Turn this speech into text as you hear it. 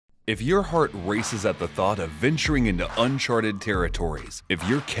If your heart races at the thought of venturing into uncharted territories, if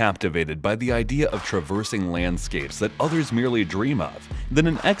you're captivated by the idea of traversing landscapes that others merely dream of, then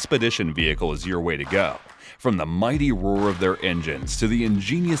an expedition vehicle is your way to go. From the mighty roar of their engines to the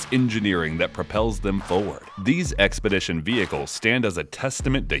ingenious engineering that propels them forward, these expedition vehicles stand as a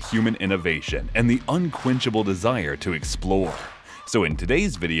testament to human innovation and the unquenchable desire to explore. So in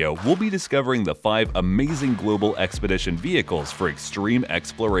today's video, we'll be discovering the 5 amazing global expedition vehicles for extreme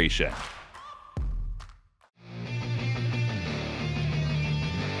exploration.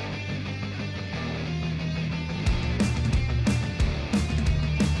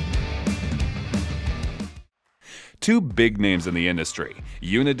 Two big names in the industry,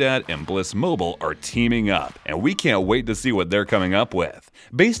 Unidan and Bliss Mobil, are teaming up, and we can't wait to see what they're coming up with.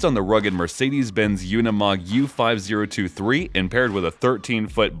 Based on the rugged Mercedes-Benz Unimog U5023 and paired with a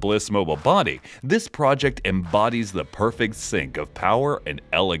 13-foot Bliss Mobil body, this project embodies the perfect sync of power and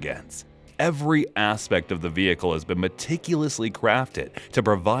elegance. Every aspect of the vehicle has been meticulously crafted to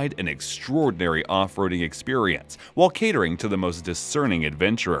provide an extraordinary off-roading experience while catering to the most discerning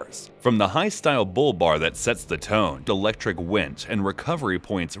adventurers. From the high-style bull bar that sets the tone, to electric winch and recovery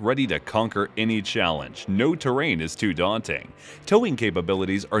points ready to conquer any challenge, no terrain is too daunting. Towing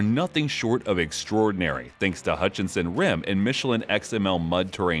capabilities are nothing short of extraordinary thanks to Hutchinson rim and Michelin XML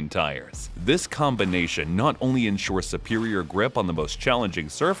mud terrain tires. This combination not only ensures superior grip on the most challenging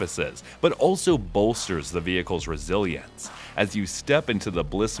surfaces, but also bolsters the vehicle's resilience. As you step into the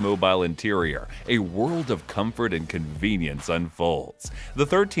Bliss Mobil interior, a world of comfort and convenience unfolds. The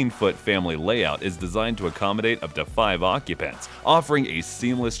 13-foot family layout is designed to accommodate up to 5 occupants, offering a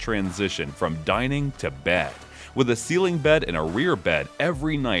seamless transition from dining to bed. With a ceiling bed and a rear bed,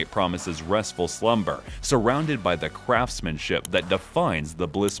 every night promises restful slumber, surrounded by the craftsmanship that defines the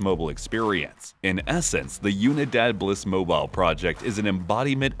Bliss Mobil experience. In essence, the Unidan Bliss Mobil project is an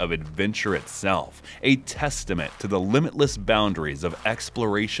embodiment of adventure itself, a testament to the limitless boundaries of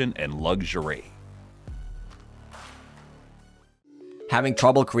exploration and luxury. Having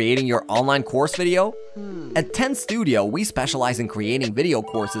trouble creating your online course video? At 10 Studio, we specialize in creating video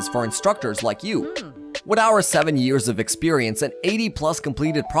courses for instructors like you. With our 7 years of experience and 80+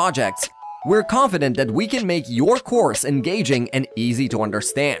 completed projects, we're confident that we can make your course engaging and easy to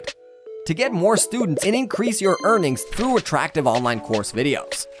understand. To get more students and increase your earnings through attractive online course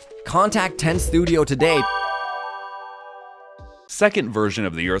videos, contact 10 Studio today. Second version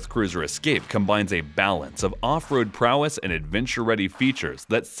of the EarthCruiser Escape combines a balance of off-road prowess and adventure-ready features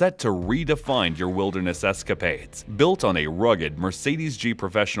that's set to redefine your wilderness escapades. Built on a rugged Mercedes-G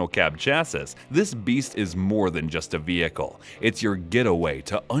professional cab chassis, this beast is more than just a vehicle. It's your getaway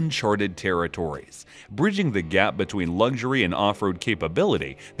to uncharted territories. Bridging the gap between luxury and off-road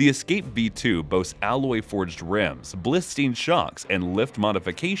capability, the Escape V2 boasts alloy-forged rims, Bliss-steel shocks, and lift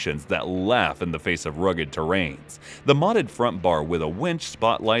modifications that laugh in the face of rugged terrains. The modded front bar with a winch,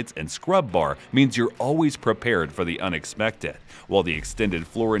 spotlights, and scrub bar means you're always prepared for the unexpected, while the extended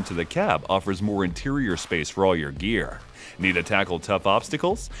floor into the cab offers more interior space for all your gear. Need to tackle tough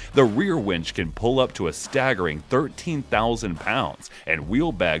obstacles? The rear winch can pull up to a staggering 13,000 pounds, and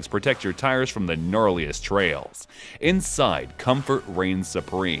wheel bags protect your tires from the gnarliest trails. Inside, comfort reigns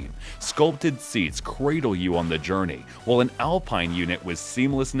supreme. Sculpted seats cradle you on the journey, while an Alpine unit with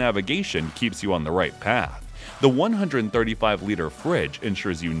seamless navigation keeps you on the right path. The 135-liter fridge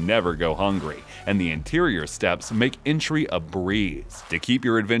ensures you never go hungry, and the interior steps make entry a breeze. To keep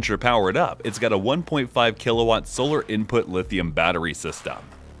your adventure powered up, it's got a 1.5 kilowatt solar input lithium battery system.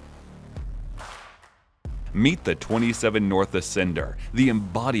 Meet the 27 North Ascender, the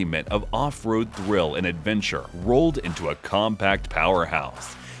embodiment of off-road thrill and adventure rolled into a compact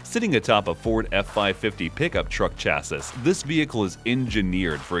powerhouse. Sitting atop a Ford F550 pickup truck chassis, this vehicle is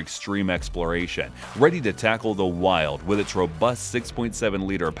engineered for extreme exploration, ready to tackle the wild with its robust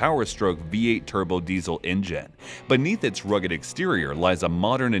 6.7-liter Powerstroke V8 turbo diesel engine. Beneath its rugged exterior lies a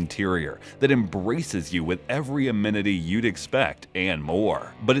modern interior that embraces you with every amenity you'd expect and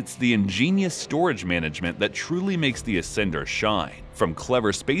more. But it's the ingenious storage management that truly makes the Ascender shine. From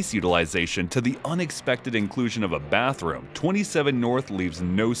clever space utilization to the unexpected inclusion of a bathroom, 27 North leaves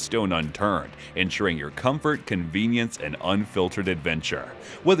no stone unturned, ensuring your comfort, convenience, and unfiltered adventure.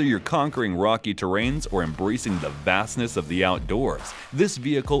 Whether you're conquering rocky terrains or embracing the vastness of the outdoors, this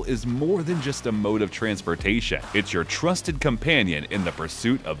vehicle is more than just a mode of transportation. It's your trusted companion in the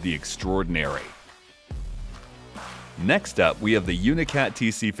pursuit of the extraordinary. Next up, we have the UNICAT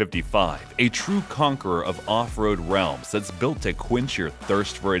TC55, a true conqueror of off-road realms that's built to quench your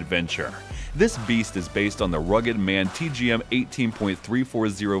thirst for adventure. This beast is based on the rugged MAN TGM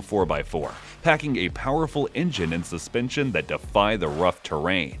 18.3404x4, packing a powerful engine and suspension that defy the rough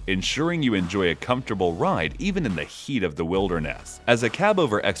terrain, ensuring you enjoy a comfortable ride even in the heat of the wilderness. As a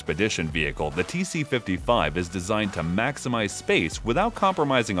cab-over expedition vehicle, the TC55 is designed to maximize space without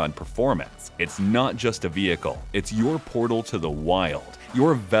compromising on performance. It's not just a vehicle, it's your portal to the wild,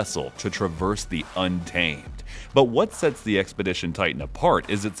 your vessel to traverse the untamed. But what sets the Expedition Titan apart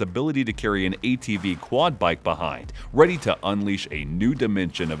is its ability to carry an ATV quad bike behind, ready to unleash a new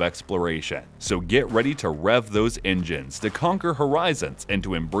dimension of exploration. So get ready to rev those engines, to conquer horizons, and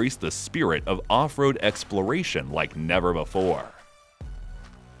to embrace the spirit of off-road exploration like never before.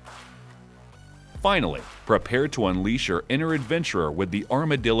 Finally, prepare to unleash your inner adventurer with the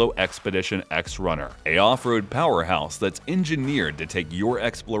Armadillo Expedition X Runner, a off-road powerhouse that's engineered to take your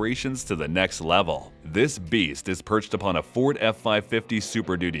explorations to the next level. This beast is perched upon a Ford F550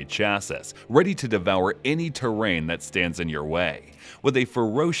 Super Duty chassis, ready to devour any terrain that stands in your way. With a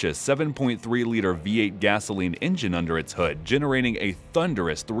ferocious 7.3-liter V8 gasoline engine under its hood generating a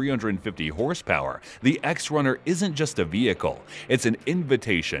thunderous 350 horsepower, the X Runner isn't just a vehicle, it's an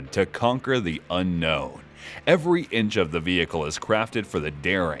invitation to conquer the unknown. Every inch of the vehicle is crafted for the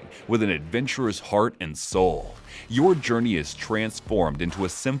daring, with an adventurer's heart and soul. Your journey is transformed into a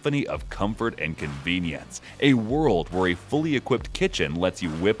symphony of comfort and convenience, a world where a fully equipped kitchen lets you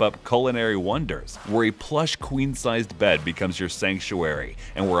whip up culinary wonders, where a plush queen-sized bed becomes your sanctuary,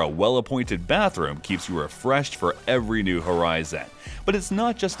 and where a well-appointed bathroom keeps you refreshed for every new horizon. But it's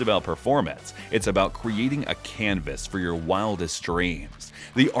not just about performance, it's about creating a canvas for your wildest dreams.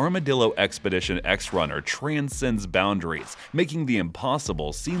 The Armadillo Expedition X Runner transcends boundaries, making the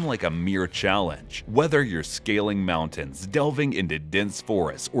impossible seem like a mere challenge. Whether you're scaling mountains, delving into dense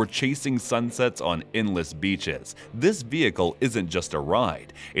forests, or chasing sunsets on endless beaches, this vehicle isn't just a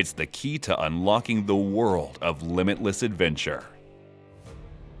ride, it's the key to unlocking the world of limitless adventure.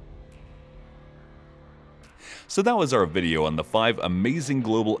 So that was our video on the 5 amazing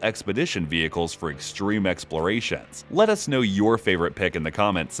global expedition vehicles for extreme explorations. Let us know your favorite pick in the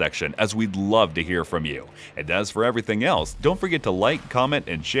comments section, as we'd love to hear from you. And as for everything else, don't forget to like, comment,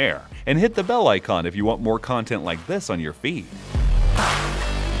 and share. And hit the bell icon if you want more content like this on your feed.